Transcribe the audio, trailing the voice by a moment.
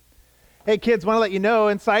Hey kids, want to let you know,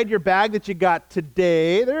 inside your bag that you got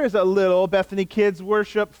today, there is a little Bethany Kids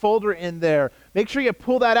Worship folder in there. Make sure you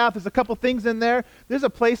pull that out. There's a couple things in there. There's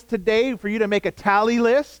a place today for you to make a tally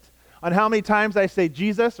list on how many times I say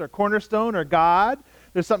Jesus or cornerstone or God.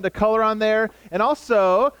 There's something to color on there. And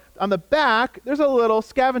also, on the back, there's a little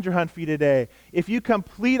scavenger hunt for you today. If you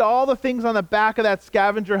complete all the things on the back of that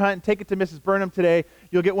scavenger hunt and take it to Mrs. Burnham today,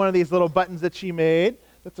 you'll get one of these little buttons that she made.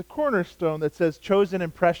 That's a cornerstone that says chosen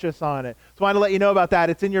and precious on it. So I wanted to let you know about that.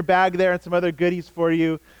 It's in your bag there and some other goodies for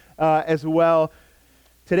you as well.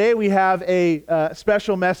 Today we have a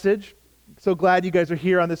special message. So glad you guys are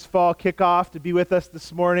here on this fall kickoff to be with us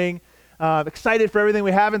this morning. Excited for everything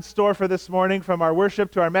we have in store for this morning, from our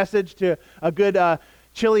worship to our message to a good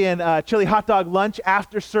chili hot dog lunch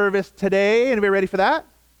after service today. Anybody ready for that?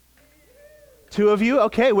 2 of you?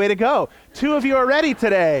 Okay, way to go. 2 of you are ready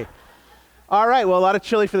today. All right, well, a lot of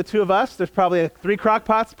chili for the 2 of us. There's probably 3 crock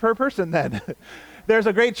pots per person then. There's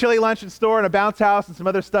a great chili lunch in store and a bounce house and some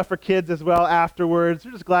other stuff for kids as well afterwards.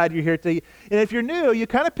 We're just glad you're here today. And if you're new, you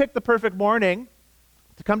kind of picked the perfect morning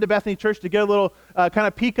to come to Bethany Church to get a little kind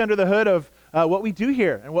of peek under the hood of what we do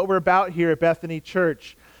here and what we're about here at Bethany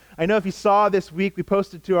Church. I know if you saw this week, we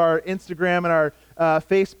posted to our Instagram and our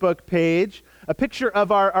Facebook page a picture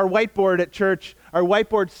of our whiteboard at church, our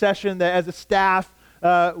whiteboard session that as a staff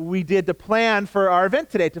we did to plan for our event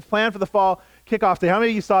today, to plan for the fall kickoff day. How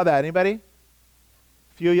many of you saw that? Anybody?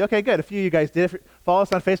 A few of you? Okay, good. A few of you guys did. Follow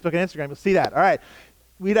us on Facebook and Instagram. You'll see that. All right.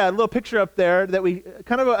 We had a little picture up there that we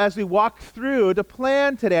kind of, as we walked through to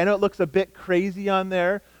plan today, I know it looks a bit crazy on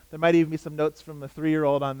there. There might even be some notes from a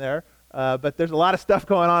 3-year-old on there, but there's a lot of stuff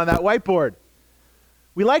going on that whiteboard.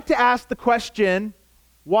 We like to ask the question,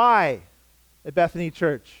 why at Bethany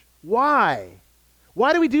Church? Why?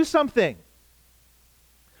 Why do we do something?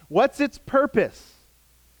 What's its purpose?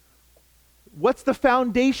 What's the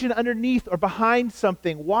foundation underneath or behind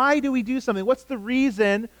something? Why do we do something? What's the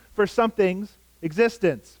reason for something's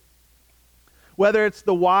existence? Whether it's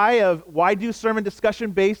the why of why do sermon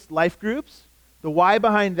discussion-based life groups, the why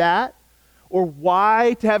behind that, or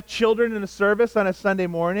why to have children in a service on a Sunday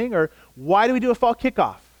morning, or why do we do a fall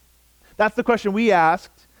kickoff? That's the question we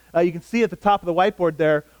asked. You can see at the top of the whiteboard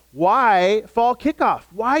there, why fall kickoff?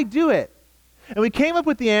 Why do it? And we came up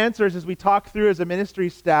with the answers as we talked through as a ministry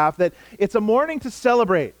staff that it's a morning to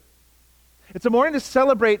celebrate. It's a morning to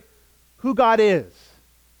celebrate who God is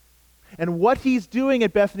and what He's doing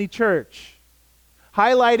at Bethany Church.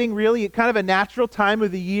 Highlighting really kind of a natural time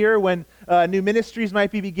of the year when new ministries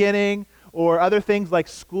might be beginning or other things like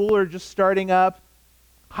school are just starting up.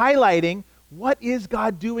 Highlighting what is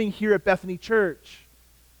God doing here at Bethany Church.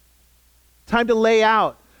 Time to lay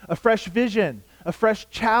out a fresh vision, a fresh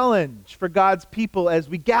challenge for God's people as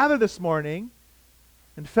we gather this morning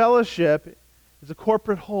and fellowship as a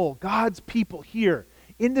corporate whole. God's people here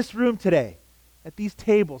in this room today, at these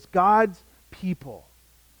tables, God's people.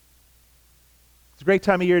 It's a great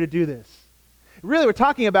time of year to do this. Really, we're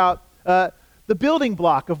talking about the building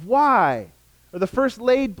block of why, or the first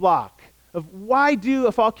laid block of why do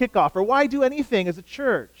a fall kickoff, or why do anything as a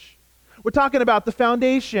church. We're talking about the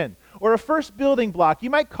foundation, or a first building block. You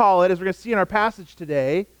might call it, as we're going to see in our passage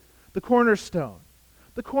today, the cornerstone.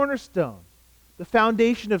 The cornerstone, the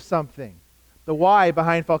foundation of something, the why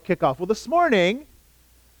behind fall kickoff. Well, this morning,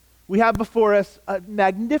 we have before us a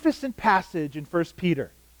magnificent passage in 1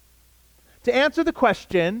 Peter to answer the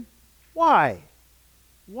question, why?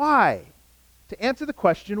 Why? To answer the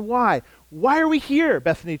question, why? Why are we here,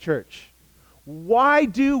 Bethany Church? Why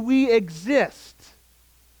do we exist?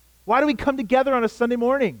 Why do we come together on a Sunday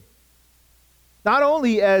morning? Not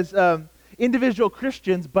only as individual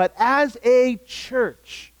Christians, but as a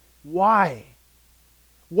church. Why?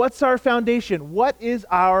 What's our foundation? What is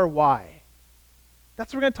our why?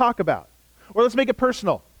 That's what we're going to talk about. Or let's make it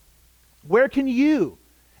personal. Where can you,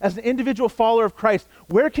 as an individual follower of Christ,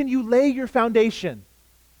 where can you lay your foundation?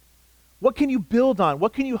 What can you build on?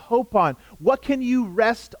 What can you hope on? What can you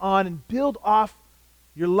rest on and build off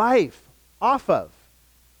your life off of?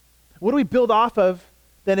 What do we build off of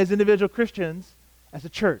then as individual Christians, as a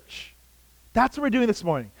church? That's what we're doing this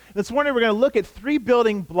morning. This morning we're going to look at 3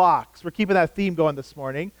 building blocks. We're keeping that theme going this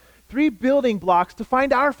morning. 3 building blocks to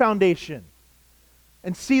find our foundation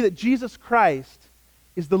and see that Jesus Christ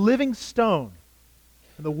is the living stone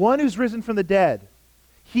and the one who's risen from the dead.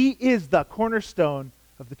 He is the cornerstone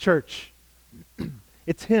of the church.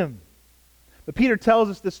 It's Him. But Peter tells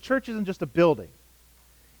us this church isn't just a building.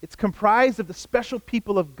 It's comprised of the special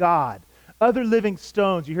people of God, other living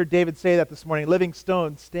stones. You heard David say that this morning. Living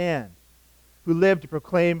stones stand, who live to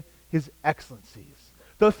proclaim His excellencies.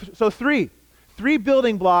 So three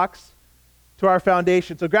building blocks to our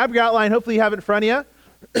foundation. So grab your outline. Hopefully you have it in front of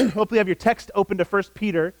you. Hopefully you have your text open to 1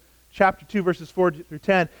 Peter chapter 2, verses 4 through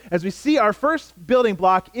 10. As we see, our first building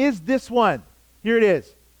block is this one. Here it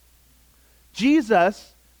is.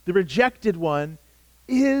 Jesus, the rejected one,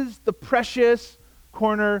 is the precious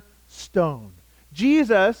cornerstone.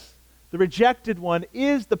 Jesus, the rejected one,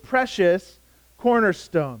 is the precious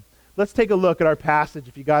cornerstone. Let's take a look at our passage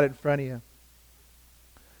if you got it in front of you.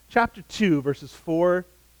 Chapter 2, verses 4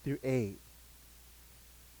 through 8.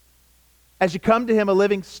 As you come to him, a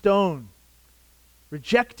living stone,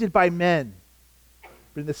 rejected by men,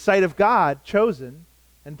 but in the sight of God, chosen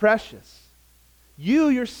and precious. You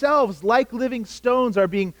yourselves, like living stones, are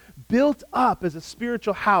being built up as a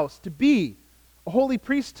spiritual house to be a holy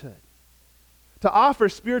priesthood, to offer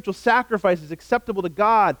spiritual sacrifices acceptable to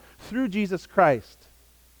God through Jesus Christ.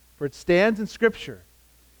 For it stands in Scripture,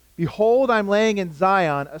 behold, I'm laying in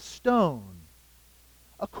Zion a stone,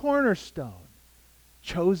 a cornerstone,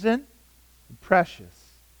 chosen and precious.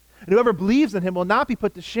 And whoever believes in him will not be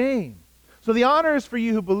put to shame. So the honor is for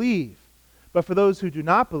you who believe. But for those who do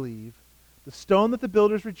not believe, the stone that the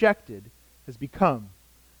builders rejected has become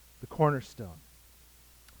the cornerstone.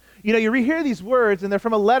 You know, you rehear these words, and they're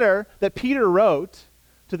from a letter that Peter wrote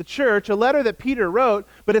to the church, a letter that Peter wrote,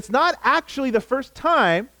 but it's not actually the first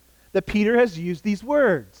time that Peter has used these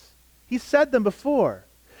words. He's said them before.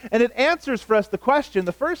 And it answers for us the question,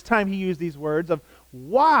 the first time he used these words, of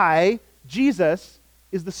why Jesus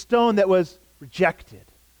is the stone that was rejected.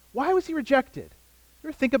 Why was he rejected? You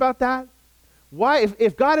ever think about that? Why,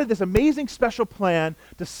 if God had this amazing special plan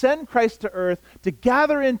to send Christ to earth, to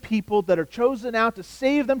gather in people that are chosen out, to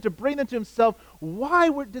save them, to bring them to himself, why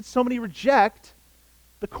did so many reject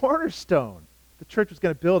the cornerstone the church was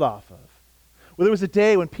going to build off of? Well, there was a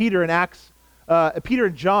day when Peter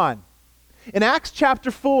and John, in Acts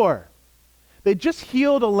chapter 4, they just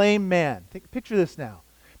healed a lame man. Picture this now.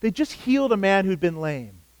 They just healed a man who'd been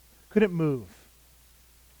lame, couldn't move.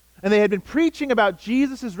 And they had been preaching about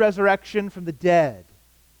Jesus' resurrection from the dead.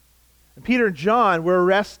 And Peter and John were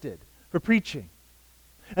arrested for preaching.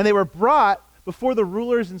 And they were brought before the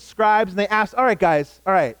rulers and scribes, and they asked, all right, guys,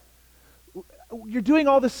 all right, you're doing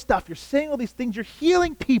all this stuff. You're saying all these things. You're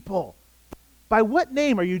healing people. By what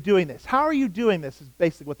name are you doing this? How are you doing this is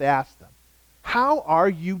basically what they asked them. How are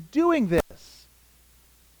you doing this?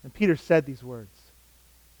 And Peter said these words.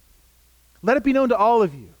 Let it be known to all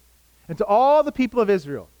of you and to all the people of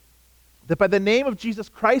Israel that by the name of Jesus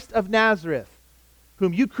Christ of Nazareth,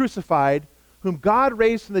 whom you crucified, whom God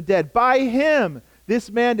raised from the dead, by him this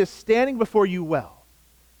man is standing before you well.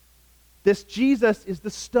 This Jesus is the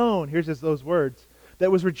stone, here's those words,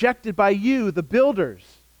 that was rejected by you, the builders,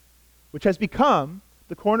 which has become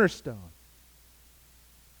the cornerstone.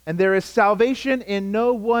 And there is salvation in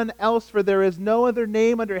no one else, for there is no other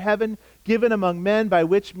name under heaven given among men by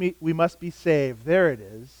which we must be saved. There it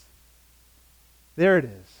is. There it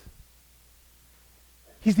is.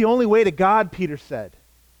 He's the only way to God, Peter said.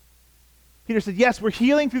 Peter said, yes, we're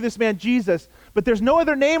healing through this man Jesus, but there's no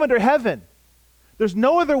other name under heaven. There's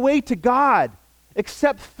no other way to God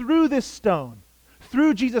except through this stone,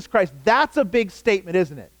 through Jesus Christ. That's a big statement,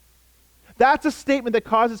 isn't it? That's a statement that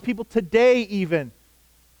causes people today even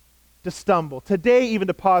to stumble, today even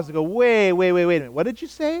to pause and go, wait a minute. What did you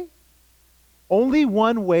say? Only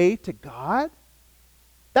one way to God?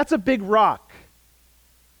 That's a big rock.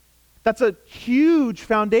 That's a huge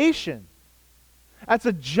foundation. That's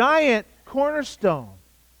a giant cornerstone.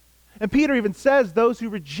 And Peter even says those who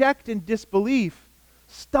reject in disbelief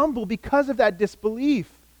stumble because of that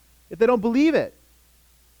disbelief, if they don't believe it.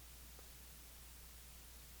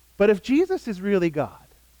 But if Jesus is really God,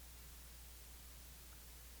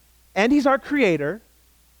 and he's our creator,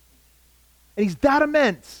 and he's that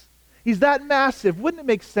immense, he's that massive, wouldn't it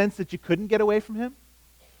make sense that you couldn't get away from him?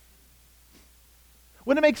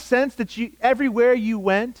 Wouldn't it make sense that everywhere you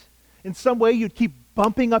went, in some way you'd keep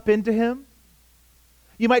bumping up into him?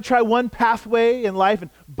 You might try one pathway in life and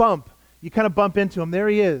you kind of bump into him. There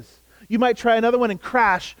he is. You might try another one and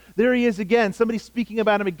crash. There he is again. Somebody's speaking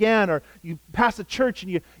about him again. Or you pass a church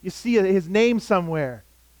and you see his name somewhere.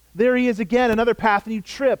 There he is again, another path, and you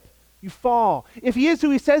trip. You fall. If he is who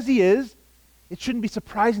he says he is, it shouldn't be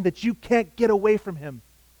surprising that you can't get away from him.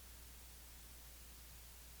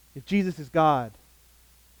 If Jesus is God,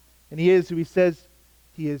 and he is who he says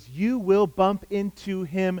he is, you will bump into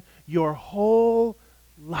him your whole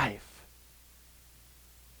life.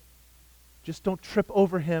 Just don't trip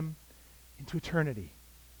over him into eternity.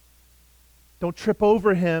 Don't trip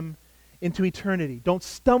over him into eternity. Don't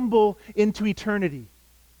stumble into eternity.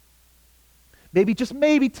 Maybe, just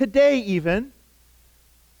maybe today even,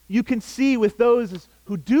 you can see with those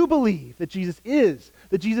who do believe that Jesus is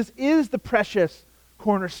the precious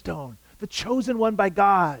cornerstone, the chosen one by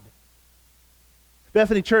God.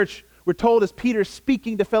 Bethany Church, we're told as Peter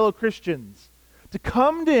speaking to fellow Christians, to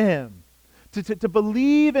come to him, to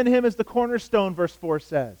believe in him as the cornerstone, verse 4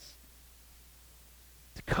 says.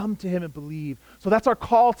 To come to him and believe. So that's our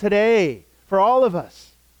call today for all of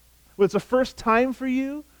us. Whether it's a first time for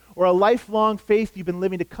you or a lifelong faith you've been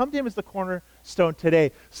living, to come to him as the cornerstone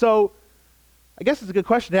today. So I guess it's a good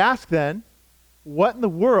question to ask then. What in the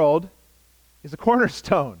world is a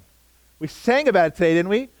cornerstone? We sang about it today, didn't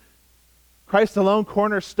we? Christ alone,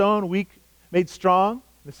 cornerstone, weak, made strong.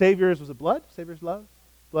 The Savior's, was it blood? Savior's love?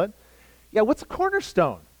 Blood? Yeah, what's a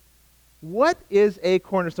cornerstone? What is a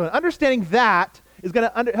cornerstone? Understanding that is going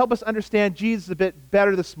to help us understand Jesus a bit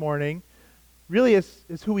better this morning, really is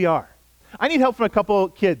who we are. I need help from a couple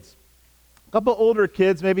kids. A couple older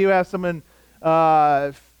kids. Maybe you have someone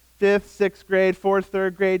 5th, 6th grade, 4th,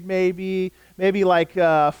 3rd grade maybe. Maybe like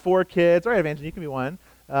 4 kids. All right, Evangeline, you can be one.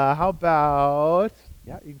 How about,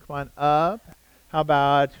 yeah, you can come on up. How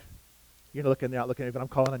about, you're not looking at me, but I'm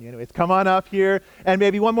calling on you anyways. Come on up here. And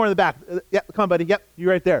maybe one more in the back. Yep, come on, buddy. Yep, you're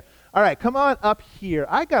right there. All right, come on up here.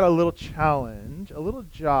 I got a little challenge, a little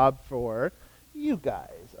job for you guys.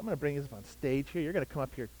 I'm going to bring you up on stage here. You're going to come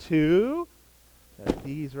up here too. Got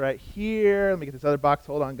these right here. Let me get this other box.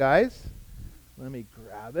 Hold on, guys. Let me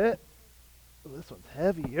grab it. Oh, this one's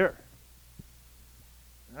heavier.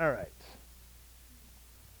 All right.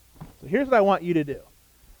 So here's what I want you to do.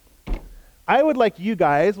 I would like you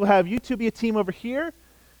guys, we'll have you two be a team over here.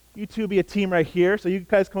 You two be a team right here. So you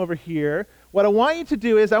guys come over here. What I want you to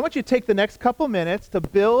do is I want you to take the next couple minutes to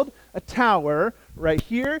build a tower right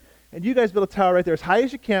here. And you guys build a tower right there as high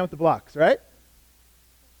as you can with the blocks, right?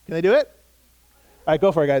 Can they do it? All right,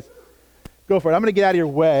 go for it, guys. Go for it. I'm going to get out of your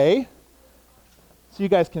way so you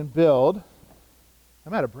guys can build.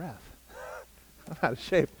 I'm out of breath. I'm out of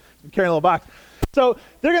shape. I'm carrying a little box. So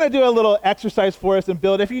they're going to do a little exercise for us and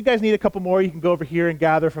build. If you guys need a couple more, you can go over here and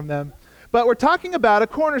gather from them. But we're talking about a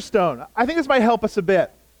cornerstone. I think this might help us a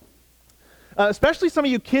bit. Especially some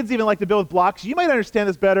of you kids even like to build blocks. You might understand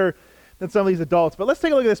this better than some of these adults. But let's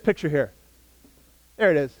take a look at this picture here.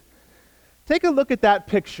 There it is. Take a look at that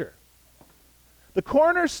picture. The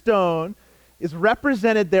cornerstone is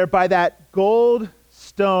represented there by that gold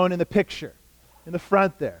stone in the picture, in the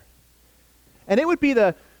front there. And it would be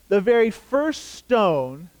the very first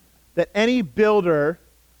stone that any builder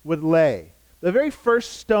would lay. The very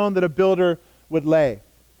first stone that a builder would lay.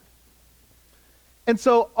 And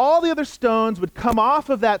so all the other stones would come off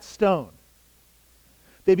of that stone.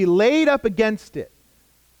 They'd be laid up against it.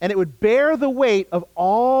 And it would bear the weight of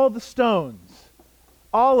all the stones.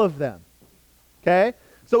 All of them. Okay?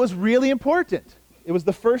 So it was really important. It was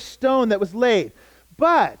the first stone that was laid.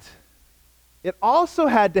 But it also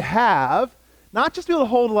had to have, not just be able to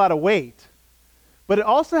hold a lot of weight, but it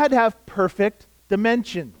also had to have perfect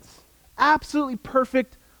dimensions. Absolutely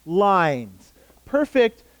perfect lines.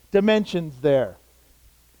 Perfect dimensions there.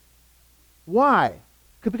 Why?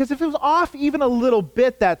 Because if it was off even a little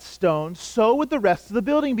bit, that stone, so would the rest of the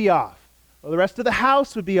building be off. Or the rest of the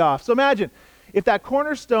house would be off. So imagine, if that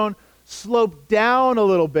cornerstone sloped down a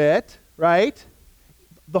little bit, right?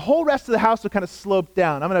 The whole rest of the house would kind of slope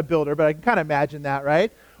down. I'm not a builder, but I can kind of imagine that,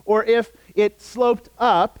 right? Or if it sloped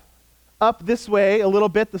up this way a little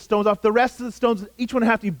bit, the stones off, the rest of the stones, each one would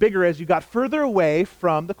have to be bigger as you got further away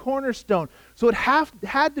from the cornerstone. So it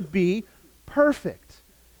had to be perfect.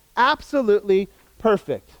 Absolutely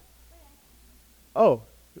perfect. Oh,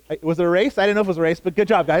 was it a race? I didn't know if it was a race, but good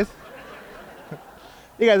job, guys.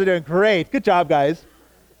 You guys are doing great. Good job, guys.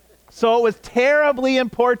 So it was terribly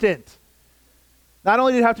important. Not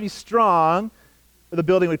only did it have to be strong, or the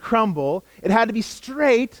building would crumble, it had to be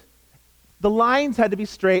straight. The lines had to be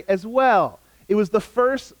straight as well. It was the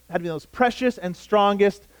first, had to be the most precious and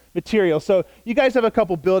strongest material. So you guys have a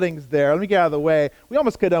couple buildings there. Let me get out of the way. We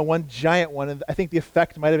almost could have done one giant one, and I think the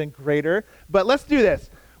effect might have been greater. But let's do this.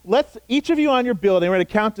 Each of you on your building, we're going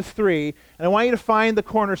to count to 3, and I want you to find the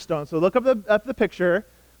cornerstone. So look up the picture.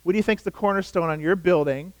 What do you think is the cornerstone on your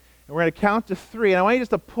building? And we're going to count to 3, and I want you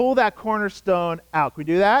just to pull that cornerstone out. Can we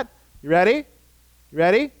do that? You ready? You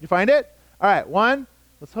ready? Did you find it? All right, 1.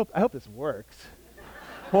 I hope this works.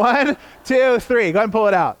 1, 2, 3. Go ahead and pull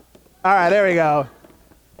it out. All right, there we go.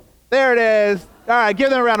 There it is. All right, give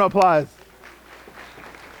them a round of applause.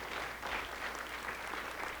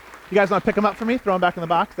 You guys want to pick them up for me? Throw them back in the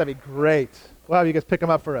box? That'd be great. We'll have you guys pick them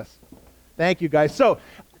up for us. Thank you, guys. So,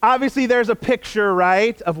 obviously, there's a picture,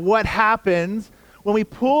 right, of what happens when we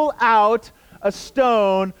pull out a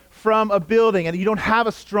stone from a building and you don't have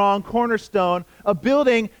a strong cornerstone a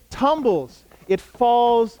building tumbles, it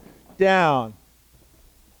falls down.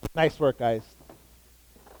 Nice work, guys.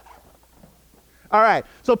 All right,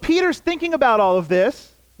 so Peter's thinking about all of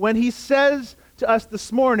this when he says to us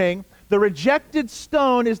this morning, the rejected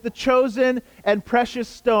stone is the chosen and precious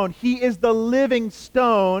stone. He is the living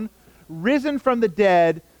stone, risen from the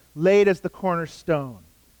dead, laid as the cornerstone.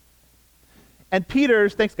 And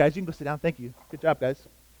Peter's, thanks guys, you can go sit down, thank you. Good job, guys.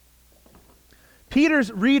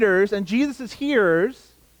 Peter's readers and Jesus'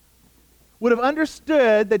 hearers would have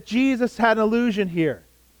understood that Jesus had an allusion here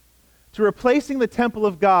to replacing the temple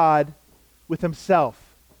of God with himself.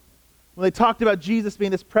 When they talked about Jesus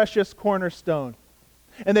being this precious cornerstone,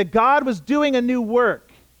 and that God was doing a new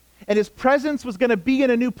work, and his presence was going to be in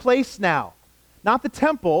a new place now. Not the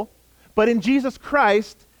temple, but in Jesus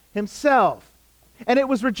Christ himself. And it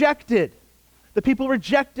was rejected. The people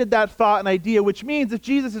rejected that thought and idea, which means if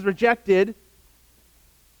Jesus is rejected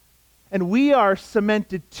and we are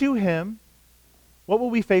cemented to him, what will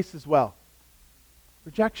we face as well?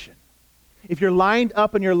 Rejection. If you're lined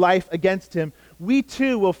up in your life against him, we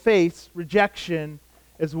too will face rejection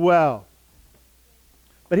as well.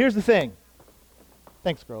 But here's the thing.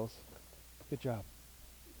 Thanks, girls. Good job.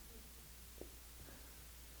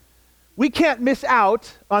 We can't miss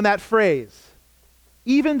out on that phrase.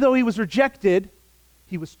 Even though he was rejected,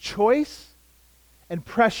 he was choice and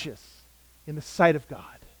precious in the sight of God.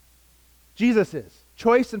 Jesus is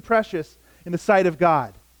choice and precious in the sight of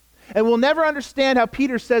God. And we'll never understand how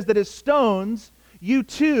Peter says that as stones, you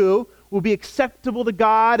too will be acceptable to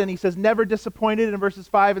God, and he says never disappointed in verses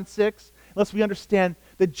 5 and 6, unless we understand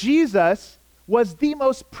that Jesus was the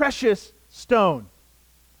most precious stone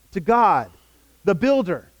to God, the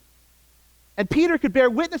builder. And Peter could bear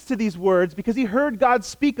witness to these words because he heard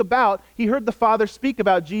he heard the Father speak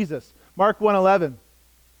about Jesus. Mark 1:11.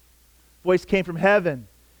 Voice came from heaven.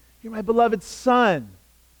 You're my beloved Son.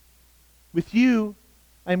 With you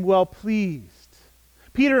I'm well pleased.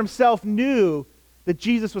 Peter himself knew that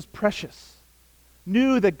Jesus was precious,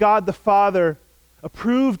 knew that God the Father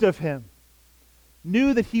approved of him,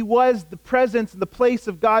 knew that he was the presence and the place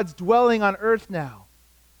of God's dwelling on earth now.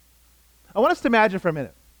 I want us to imagine for a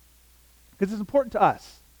minute, because it's important to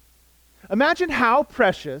us. Imagine how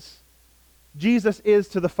precious Jesus is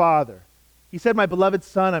to the Father. He said, my beloved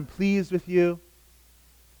Son, I'm pleased with you.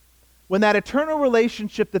 When that eternal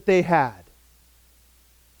relationship that they had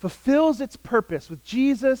fulfills its purpose with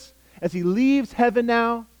Jesus as he leaves heaven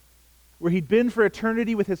now, where he'd been for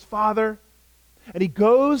eternity with his Father, and he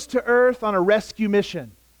goes to earth on a rescue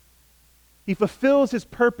mission. He fulfills his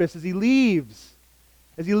purpose as he leaves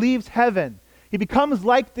heaven. He becomes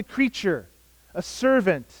like the creature, a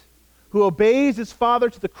servant who obeys his Father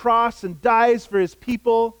to the cross and dies for his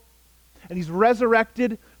people, and he's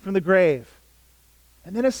resurrected from the grave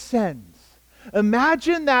and then ascends.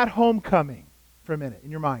 Imagine that homecoming for a minute in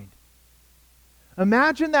your mind.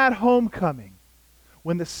 Imagine that homecoming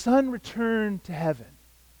when the Son returned to heaven,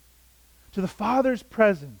 to the Father's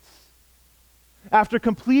presence, after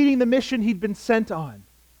completing the mission he'd been sent on.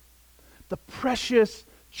 The precious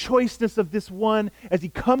choiceness of this one as he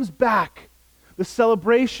comes back, the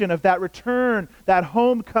celebration of that return, that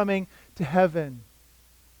homecoming to heaven.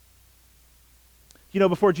 You know,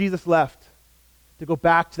 before Jesus left to go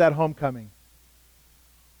back to that homecoming,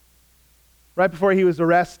 right before he was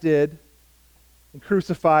arrested and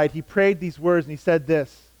crucified, he prayed these words and he said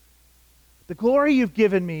this, the glory you've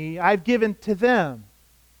given me, I've given to them,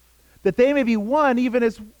 that they may be one even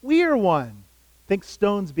as we are one. Think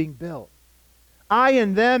stones being built. I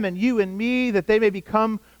and them and you and me, that they may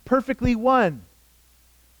become perfectly one,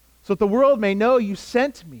 so that the world may know you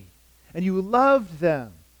sent me and you loved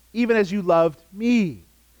them even as you loved me.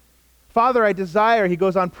 Father, I desire, he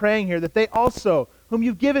goes on praying here, that they also, whom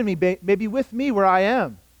you've given me, may be with me where I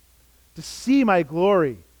am, to see my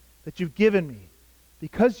glory that you've given me,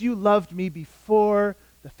 because you loved me before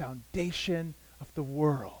the foundation of the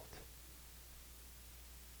world.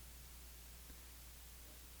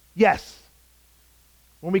 Yes,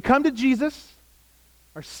 when we come to Jesus,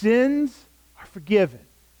 our sins are forgiven.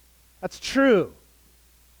 That's true.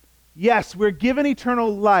 Yes, we're given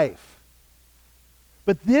eternal life.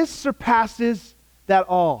 But this surpasses that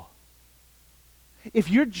all. If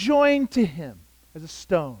you're joined to him as a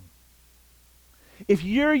stone, if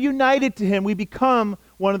you're united to him, we become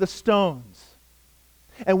one of the stones.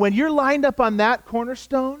 And when you're lined up on that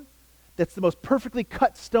cornerstone, that's the most perfectly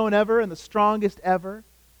cut stone ever and the strongest ever,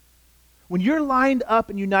 when you're lined up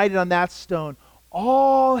and united on that stone,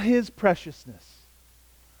 all his preciousness,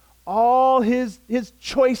 all his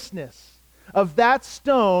choiceness of that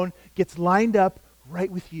stone gets lined up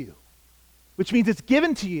right with you, which means it's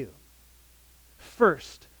given to you.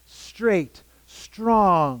 first, straight,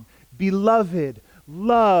 strong, beloved,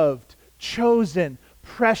 loved, chosen,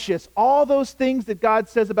 precious. All those things that God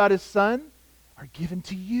says about his Son are given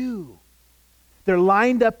to you. They're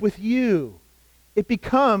lined up with you. It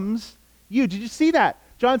becomes you. Did you see that?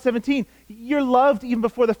 John 17, you're loved even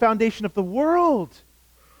before the foundation of the world.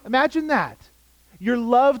 Imagine that. You're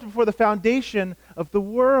loved before the foundation of the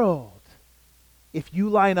world. If you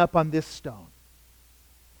line up on this stone,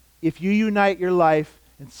 if you unite your life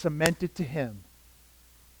and cement it to him,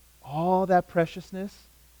 all that preciousness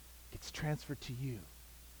gets transferred to you.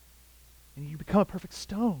 And you become a perfect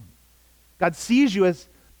stone. God sees you as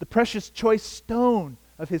the precious choice stone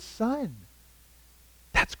of his Son.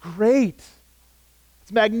 That's great.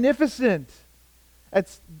 It's magnificent.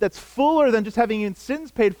 That's fuller than just having your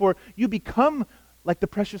sins paid for. You become like the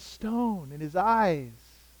precious stone in his eyes.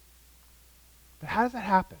 But how does that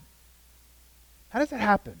happen? How does that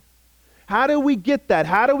happen? How do we get that?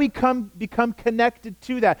 How do we become connected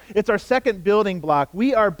to that? It's our second building block.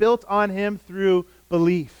 We are built on him through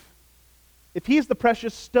belief. If he's the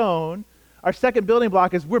precious stone, our second building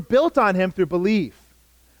block is we're built on him through belief.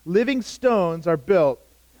 Living stones are built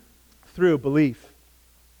through belief.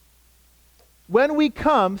 When we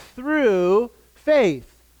come through faith,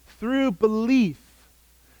 through belief,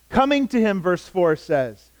 coming to him, verse 4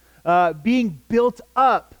 says, being built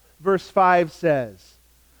up, verse 5 says,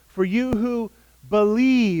 for you who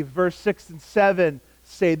believe, verse 6 and 7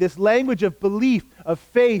 say, this language of belief, of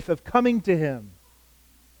faith, of coming to him.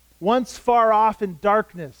 Once far off in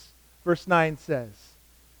darkness, verse 9 says,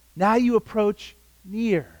 now you approach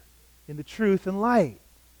near in the truth and light.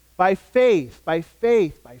 By faith, by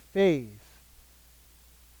faith, by faith,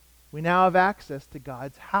 we now have access to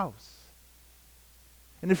God's house.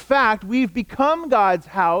 And in fact, we've become God's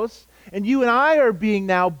house, and you and I are being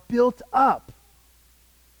now built up.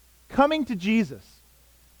 Coming to Jesus.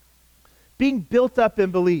 Being built up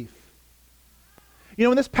in belief. You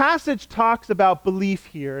know, when this passage talks about belief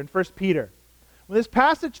here in 1 Peter, when this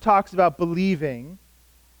passage talks about believing,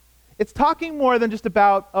 it's talking more than just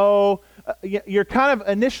about, you're kind of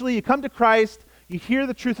initially, you come to Christ, you hear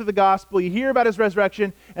the truth of the gospel, you hear about his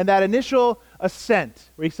resurrection, and that initial assent,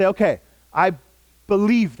 where you say, okay, I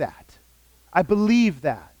believe that. I believe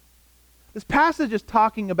that. This passage is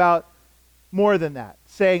talking about more than that,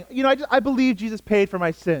 saying, I believe Jesus paid for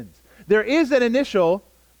my sins. There is an initial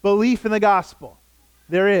belief in the gospel.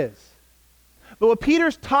 There is. But what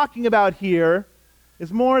Peter's talking about here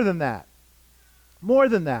is more than that. More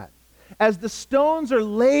than that. As the stones are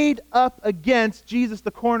laid up against Jesus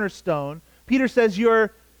the cornerstone, Peter says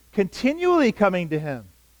you're continually coming to him.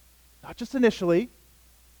 Not just initially.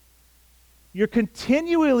 You're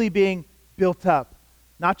continually being built up.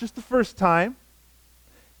 Not just the first time.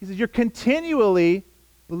 He says you're continually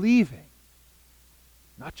believing.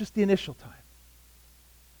 Not just the initial time.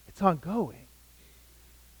 It's ongoing.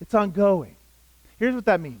 It's ongoing. Here's what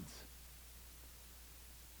that means.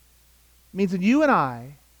 It means that you and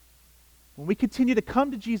I, when we continue to come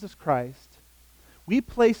to Jesus Christ, we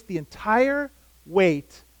place the entire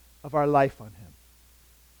weight of our life on him.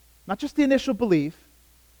 Not just the initial belief,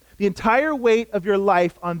 the entire weight of your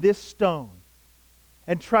life on this stone,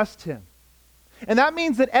 and trust him. And that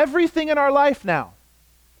means that everything in our life now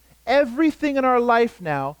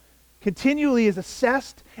continually is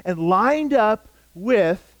assessed and lined up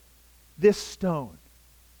with this stone.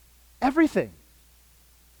 Everything.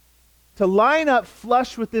 To line up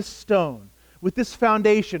flush with this stone, with this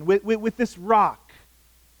foundation, with this rock.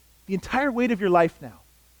 The entire weight of your life now.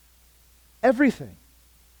 Everything.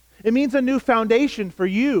 It means a new foundation for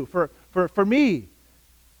you, for me,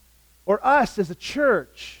 or us as a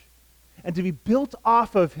church, and to be built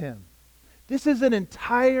off of him. This is an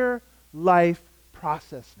entire life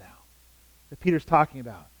process now that Peter's talking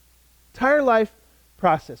about. Entire life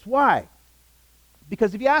process. Why?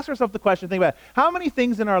 Because if you ask yourself the question, think about it, how many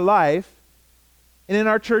things in our life and in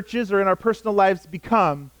our churches or in our personal lives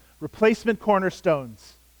become replacement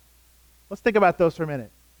cornerstones? Let's think about those for a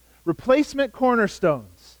minute. Replacement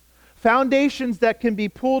cornerstones. Foundations that can be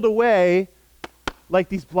pulled away like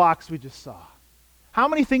these blocks we just saw. How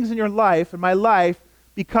many things in your life, in my life,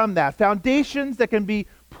 become that? Foundations that can be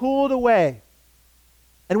pulled away.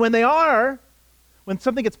 And when they are, when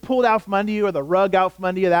something gets pulled out from under you, or the rug out from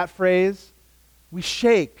under you, that phrase, we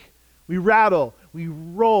shake, we rattle, we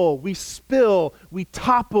roll, we spill, we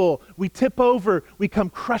topple, we tip over, we come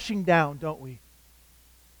crushing down, don't we?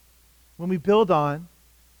 When we build on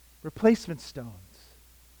replacement stones.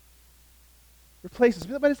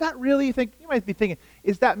 Replacements. But is that really, you might be thinking,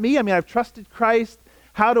 is that me? I mean, I've trusted Christ.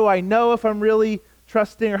 How do I know if I'm really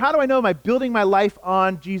trusting? Or how do I know am I building my life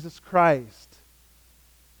on Jesus Christ?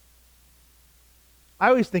 I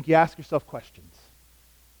always think you ask yourself questions.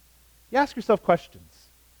 You ask yourself questions.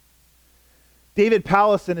 David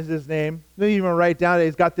Pallison is his name. Maybe you want to write down it.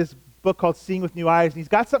 He's got this book called Seeing with New Eyes, and he's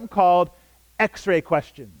got something called X-ray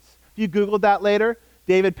questions. If you Googled that later,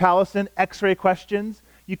 David Pallison, X-ray questions,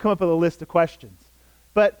 you come up with a list of questions.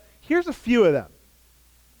 But here's a few of them.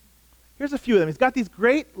 He's got these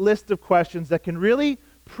great list of questions that can really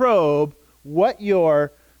probe what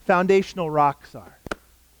your foundational rocks are,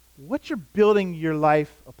 what you're building your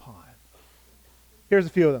life upon. Here's a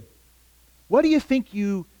few of them. What do you think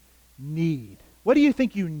you need? What do you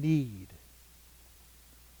think you need?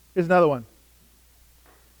 Here's another one.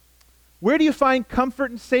 Where do you find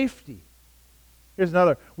comfort and safety? Here's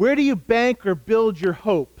another. Where do you bank or build your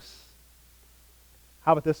hopes?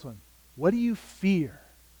 How about this one? What do you fear?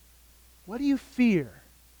 What do you fear?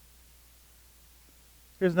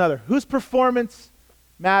 Here's another. Whose performance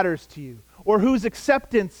matters to you? Or whose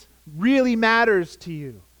acceptance really matters to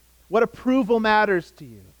you? What approval matters to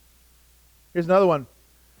you? Here's another one.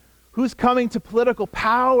 Who's coming to political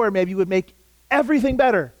power maybe would make everything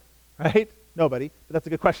better, right? Nobody, but that's a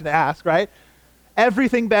good question to ask, right?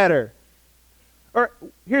 Everything better. Or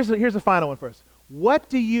here's a final one for us. What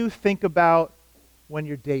do you think about when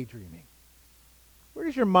you're daydreaming? Where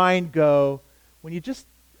does your mind go when you just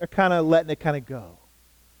are kind of letting it kind of go?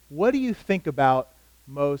 What do you think about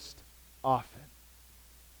most often?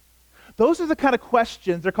 Those are the kind of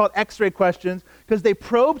questions, they're called X-ray questions, because they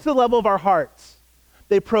probe to the level of our hearts.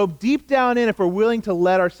 They probe deep down in if we're willing to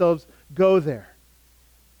let ourselves go there.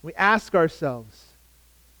 We ask ourselves,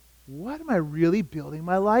 what am I really building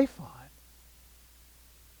my life on?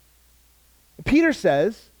 Peter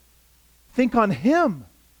says, think on him.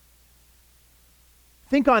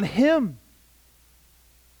 Think on him.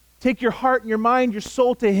 Take your heart and your mind, your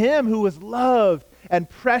soul to him who is loved and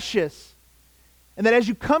precious. And that as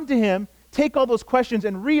you come to him, take all those questions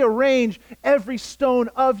and rearrange every stone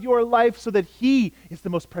of your life so that he is the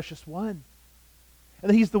most precious one. And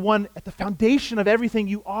that he's the one at the foundation of everything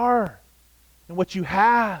you are and what you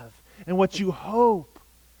have and what you hope.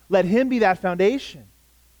 Let him be that foundation.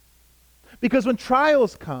 Because when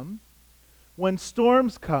trials come, when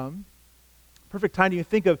storms come, perfect time you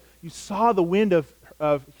think of, you saw the wind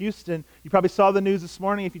of Houston. You probably saw the news this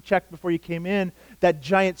morning if you checked before you came in, that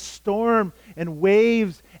giant storm and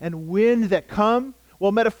waves and wind that come.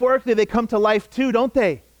 Well, metaphorically, they come to life too, don't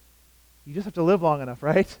they? You just have to live long enough,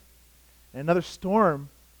 right? And another storm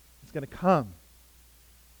is going to come.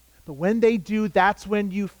 But when they do, that's when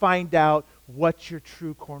you find out what your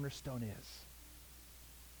true cornerstone is.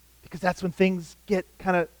 Because that's when things get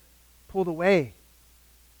kind of pulled away.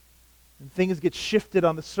 And things get shifted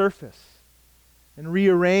on the surface and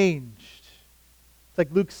rearranged. It's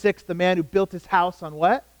like Luke 6, the man who built his house on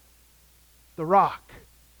what? The rock.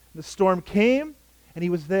 The storm came and he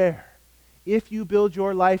was there. If you build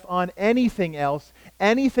your life on anything else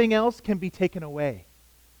can be taken away.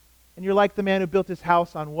 And you're like the man who built his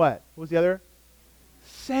house on what? What was the other?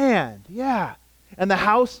 Sand, yeah. And the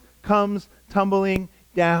house comes tumbling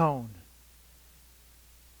down.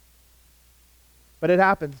 But it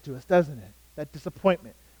happens to us, doesn't it? That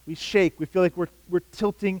disappointment. We shake. We feel like we're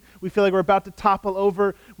tilting. We feel like we're about to topple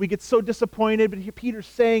over. We get so disappointed. But here Peter's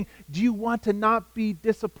saying, do you want to not be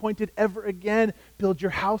disappointed ever again? Build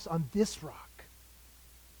your house on this rock.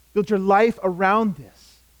 Build your life around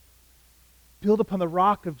this. Build upon the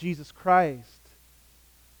rock of Jesus Christ.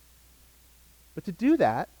 But to do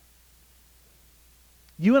that,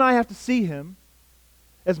 you and I have to see him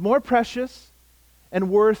as more precious and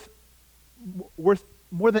worth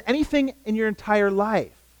more than anything in your entire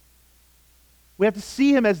life. We have to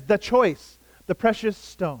see him as the choice, the precious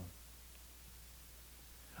stone.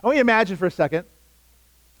 I want you to imagine for a second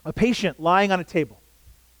a patient lying on a table,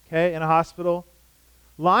 okay, in a hospital,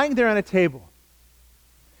 lying there on a table,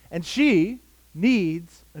 and she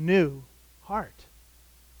needs a new heart.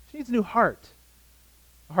 She needs a new heart.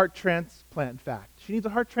 A heart transplant, in fact. She needs a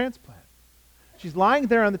heart transplant. She's lying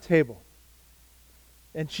there on the table,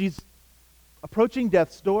 and she's approaching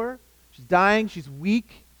death's door. She's dying. She's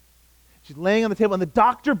weak. She's laying on the table, and the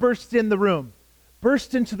doctor bursts into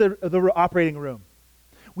the operating room.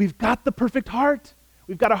 We've got the perfect heart.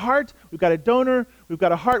 We've got a heart. We've got a donor. We've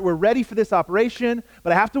got a heart. We're ready for this operation,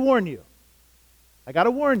 but I have to warn you. I got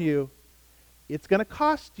to warn you. It's going to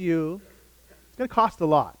cost you. It's going to cost a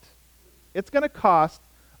lot. It's going to cost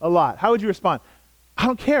a lot. How would you respond? I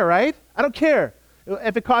don't care, right? I don't care.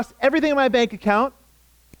 If it costs everything in my bank account,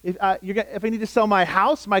 if I need to sell my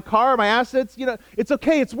house, my car, my assets, it's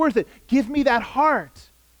okay. It's worth it. Give me that heart.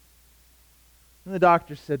 And the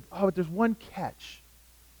doctor said, oh, but there's one catch.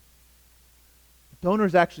 The donor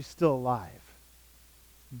is actually still alive.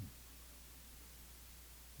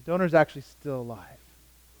 The donor is actually still alive,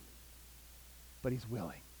 but he's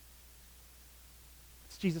willing.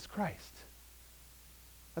 It's Jesus Christ.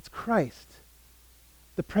 That's Christ,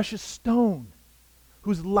 the precious stone,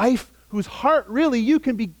 whose life, whose heart really you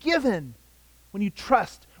can be given when you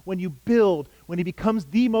trust, when you build, when he becomes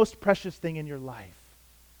the most precious thing in your life.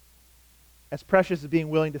 As precious as being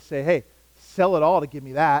willing to say, hey, sell it all to give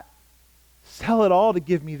me that. Sell it all to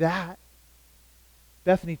give me that.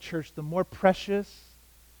 Bethany Church, the more precious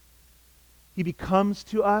he becomes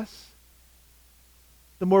to us,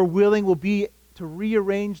 the more willing we'll be to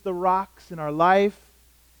rearrange the rocks in our life,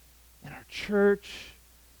 in our church,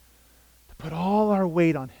 to put all our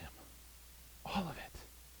weight on him. All of it.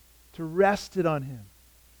 To rest it on him.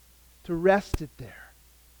 To rest it there.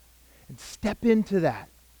 And step into that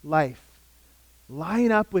life.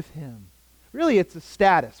 Line up with him. Really, it's a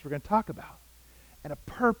status we're going to talk about. And a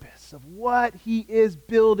purpose of what he is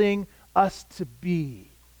building us to be.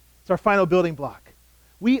 It's our final building block.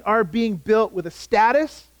 We are being built with a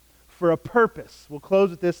status for a purpose. We'll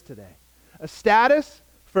close with this today. A status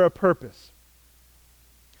for a purpose.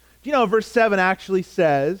 Do you know verse 7 actually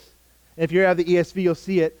says, and if you have the ESV, you'll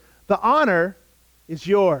see it, the honor is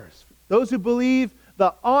yours. Those who believe,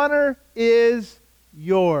 the honor is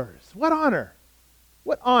yours. What honor?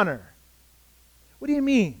 What honor? What do you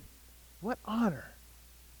mean? What honor?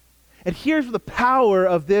 And here's where the power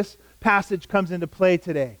of this passage comes into play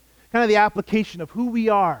today. Kind of the application of who we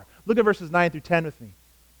are. Look at verses 9 through 10 with me.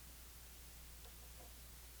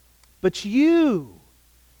 But you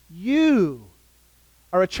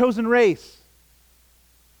are a chosen race,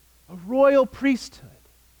 a royal priesthood,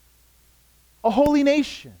 a holy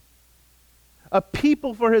nation, a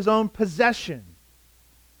people for his own possession,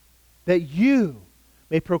 that you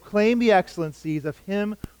may proclaim the excellencies of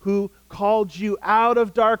him who called you out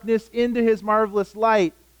of darkness into his marvelous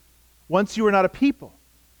light. Once you were not a people,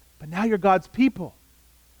 but now you're God's people.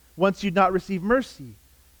 Once you'd not received mercy,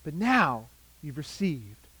 but now you've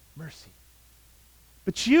received mercy.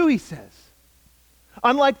 But you, he says,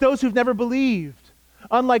 unlike those who've never believed,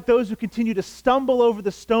 unlike those who continue to stumble over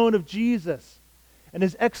the stone of Jesus and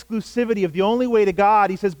his exclusivity of the only way to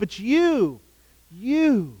God, he says, but you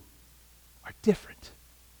are different.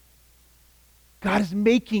 God is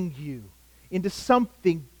making you into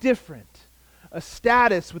something different, a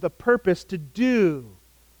status with a purpose to do.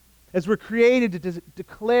 As we're created to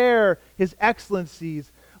declare his excellencies.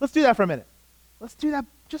 Let's do that for a minute. Let's do that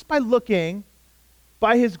just by looking,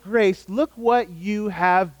 by his grace, look what you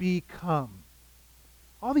have become.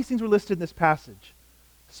 All these things were listed in this passage.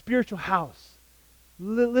 Spiritual house,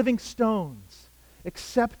 living stones,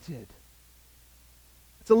 accepted.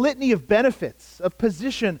 It's a litany of benefits, of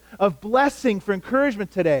position, of blessing for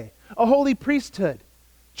encouragement today. A holy priesthood,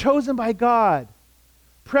 chosen by God,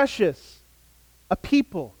 precious, a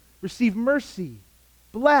people, receive mercy,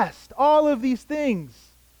 blessed, all of these things.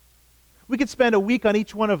 We could spend a week on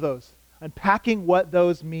each one of those, unpacking what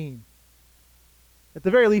those mean. At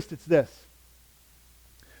the very least, it's this.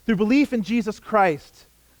 Through belief in Jesus Christ,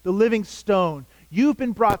 the living stone, you've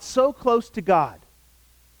been brought so close to God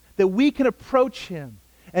that we can approach him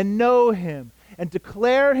and know him and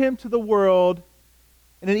declare him to the world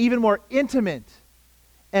in an even more intimate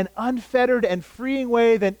and unfettered and freeing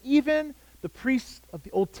way than even the priests of the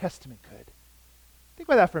Old Testament could. Think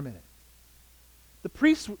about that for a minute. The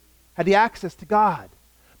priests had the access to God.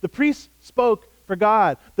 The priests spoke for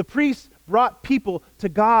God. The priests brought people to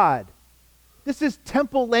God. This is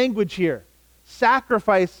temple language here.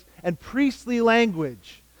 Sacrifice and priestly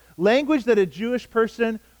language. Language that a Jewish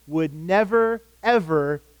person would never,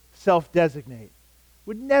 ever self-designate.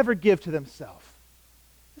 Would never give to themselves.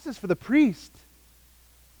 This is for the priest.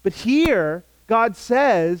 But here, God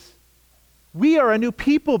says, we are a new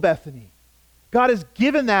people, Bethany. God has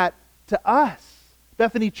given that to us,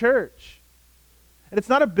 Bethany Church. And it's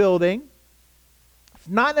not a building. It's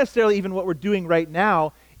not necessarily even what we're doing right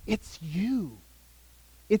now. It's you.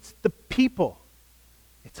 It's the people.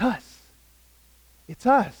 It's us. It's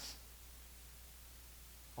us.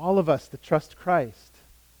 All of us that trust Christ.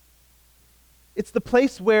 It's the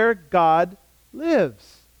place where God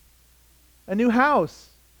lives. A new house.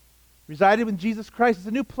 Resided with Jesus Christ. It's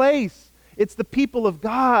a new place. It's the people of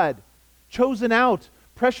God, chosen out,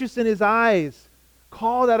 precious in his eyes,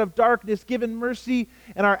 called out of darkness, given mercy,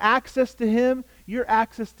 and our access to him, your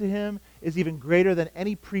access to him, is even greater than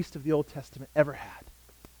any priest of the Old Testament ever had.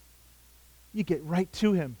 You get right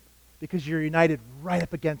to him because you're united right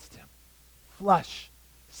up against him, flush,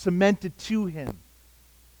 cemented to him.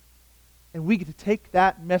 And we get to take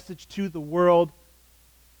that message to the world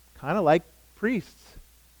kind of like priests.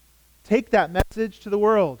 Take that message to the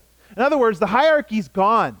world. In other words, the hierarchy's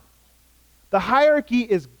gone. The hierarchy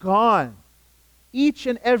is gone. Each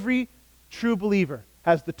and every true believer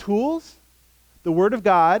has the tools, the Word of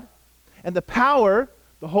God, and the power,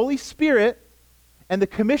 the Holy Spirit, and the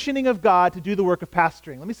commissioning of God to do the work of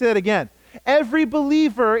pastoring. Let me say that again. Every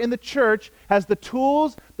believer in the church has the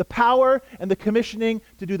tools, the power, and the commissioning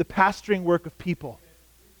to do the pastoring work of people.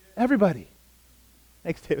 Everybody.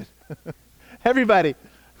 Thanks, David. Everybody.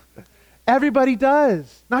 Everybody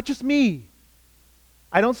does, not just me.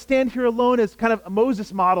 I don't stand here alone as kind of a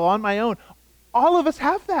Moses model on my own. All of us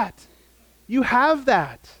have that. You have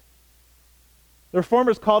that. The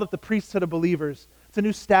Reformers called it the priesthood of believers. It's a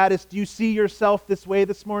new status. Do you see yourself this way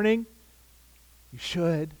this morning? You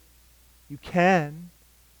should. You can.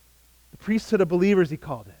 The priesthood of believers, he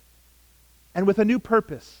called it. And with a new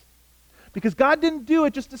purpose. Because God didn't do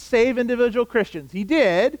it just to save individual Christians. He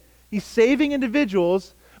did. He's saving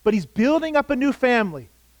individuals, but he's building up a new family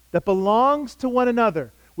that belongs to one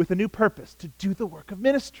another with a new purpose to do the work of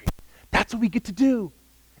ministry. That's what we get to do.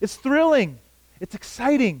 It's thrilling. It's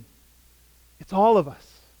exciting. It's all of us.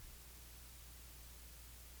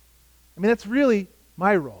 I mean, that's really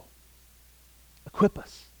my role. Equip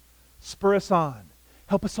us. Spur us on.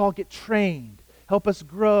 Help us all get trained. Help us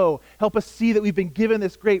grow. Help us see that we've been given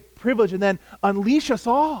this great privilege and then unleash us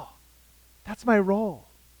all. That's my role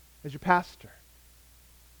as your pastor.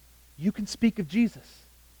 You can speak of Jesus.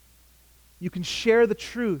 You can share the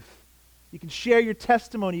truth. You can share your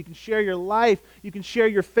testimony. You can share your life. You can share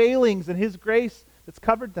your failings and his grace that's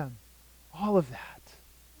covered them. All of that.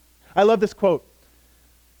 I love this quote.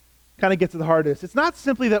 Kind of gets to the heart of this. It's not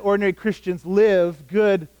simply that ordinary Christians live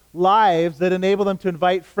good lives that enable them to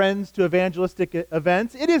invite friends to evangelistic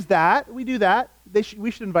events. It is that. We do that. We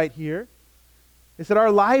should invite here. It's that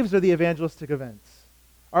our lives are the evangelistic events.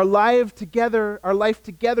 Our life together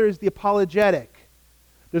is the apologetic.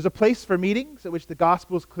 There's a place for meetings at which the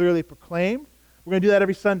gospel is clearly proclaimed. We're going to do that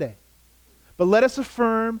every Sunday. But let us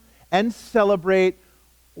affirm and celebrate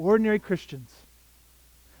ordinary Christians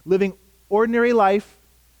living ordinary life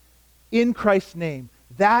in Christ's name.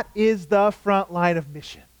 That is the front line of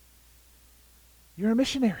mission. You're a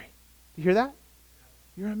missionary. Do you hear that?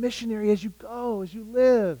 You're a missionary as you go, as you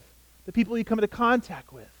live, the people you come into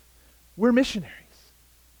contact with. We're missionaries.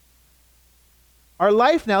 Our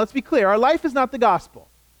life now, let's be clear, our life is not the gospel.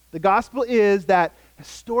 The gospel is that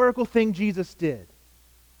historical thing Jesus did.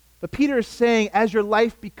 But Peter is saying, as your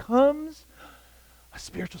life becomes a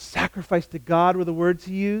spiritual sacrifice to God, were the words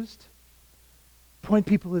he used, point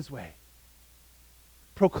people his way.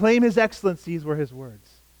 Proclaim his excellencies were his words.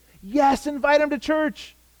 Yes, invite them to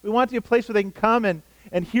church. We want to be a place where they can come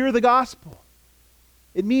and hear the gospel.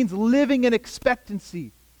 It means living in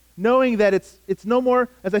expectancy, knowing that it's no more,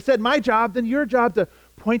 as I said, my job than your job to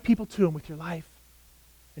point people to him with your life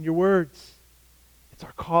and your words. It's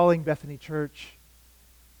our calling, Bethany Church.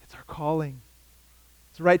 It's our calling.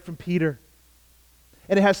 It's right from Peter.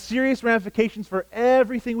 And it has serious ramifications for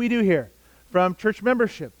everything we do here, from church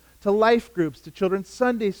membership to life groups, to children's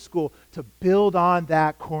Sunday school, to build on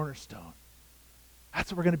that cornerstone.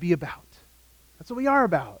 That's what we're going to be about. That's what we are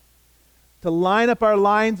about. To line up our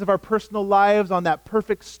lines of our personal lives on that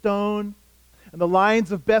perfect stone, and the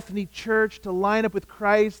lines of Bethany Church to line up with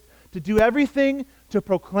Christ, to do everything to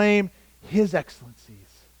proclaim his excellencies,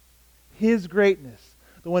 his greatness,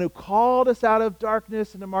 the one who called us out of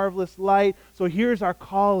darkness into marvelous light. So here's our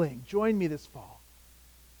calling. Join me this fall.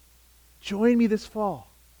 Join me this fall.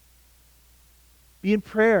 Be in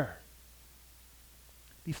prayer.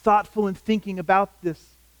 Be thoughtful in thinking about this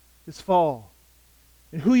fall.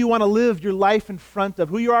 And who you want to live your life in front of,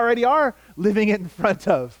 who you already are living it in front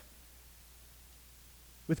of.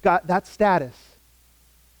 With God, that status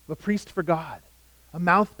of a priest for God, a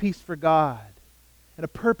mouthpiece for God, and a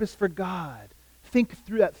purpose for God. Think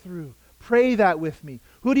through that through. Pray that with me.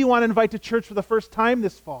 Who do you want to invite to church for the first time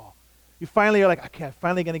this fall? You finally are like, okay, I'm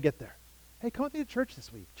finally going to get there. Hey, come with me to church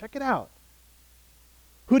this week. Check it out.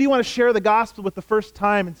 Who do you want to share the gospel with the first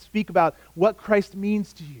time and speak about what Christ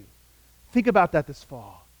means to you? Think about that this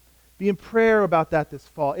fall. Be in prayer about that this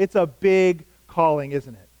fall. It's a big calling,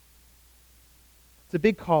 isn't it? It's a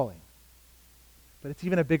big calling. But it's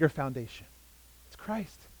even a bigger foundation. It's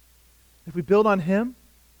Christ. If we build on him,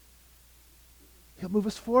 he'll move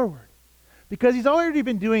us forward. Because he's already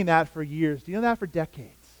been doing that for years. Do you know that? For decades.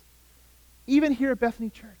 Even here at Bethany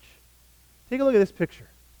Church. Take a look at this picture.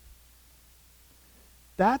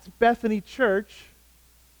 That's Bethany Church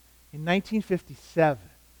in 1957.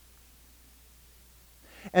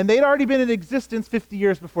 And they'd already been in existence 50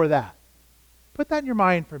 years before that. Put that in your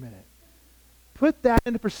mind for a minute. Put that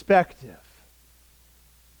into perspective.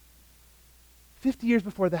 50 years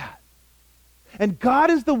before that. And God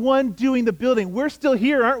is the one doing the building. We're still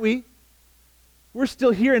here, aren't we? We're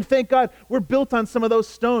still here, and thank God we're built on some of those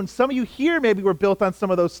stones. Some of you here maybe were built on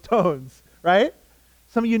some of those stones, right?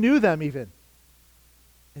 Some of you knew them even.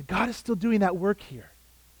 And God is still doing that work here.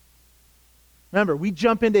 Remember, we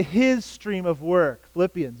jump into his stream of work.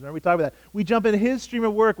 Philippians, remember we talked about that. We jump into his stream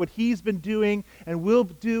of work, what he's been doing and will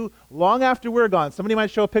do long after we're gone. Somebody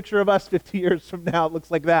might show a picture of us 50 years from now. It looks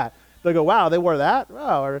like that. They'll go, wow, they wore that?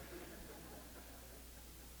 Wow.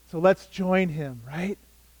 So let's join him, right?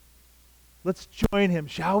 Let's join him,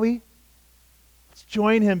 shall we? Let's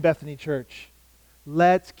join him, Bethany Church.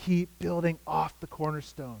 Let's keep building off the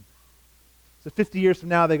cornerstone. So 50 years from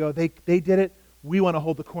now, they go, they did it. We want to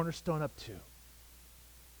hold the cornerstone up too.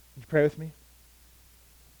 Would you pray with me?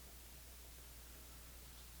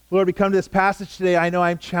 Lord, we come to this passage today. I know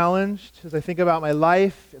I'm challenged as I think about my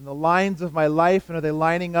life and the lines of my life, and are they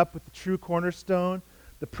lining up with the true cornerstone,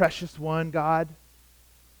 the precious one, God?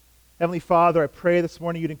 Heavenly Father, I pray this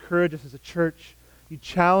morning you'd encourage us as a church. You'd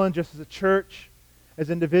challenge us as a church, as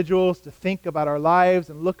individuals, to think about our lives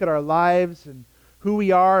and look at our lives and who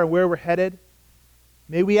we are and where we're headed.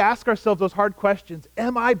 May we ask ourselves those hard questions.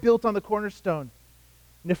 Am I built on the cornerstone?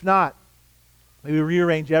 And if not, may we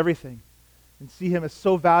rearrange everything and see him as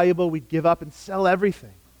so valuable we'd give up and sell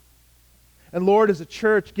everything. And Lord, as a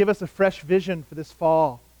church, give us a fresh vision for this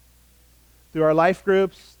fall. Through our life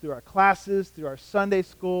groups, through our classes, through our Sunday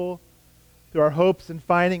school, through our hopes in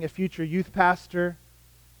finding a future youth pastor.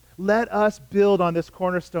 Let us build on this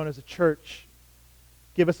cornerstone as a church.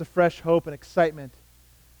 Give us a fresh hope and excitement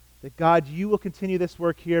that, God, you will continue this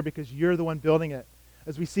work here because you're the one building it.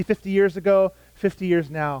 As we see 50 years ago, 50 years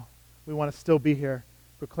now, we want to still be here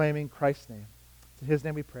proclaiming Christ's name. It's in his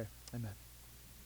name we pray. Amen.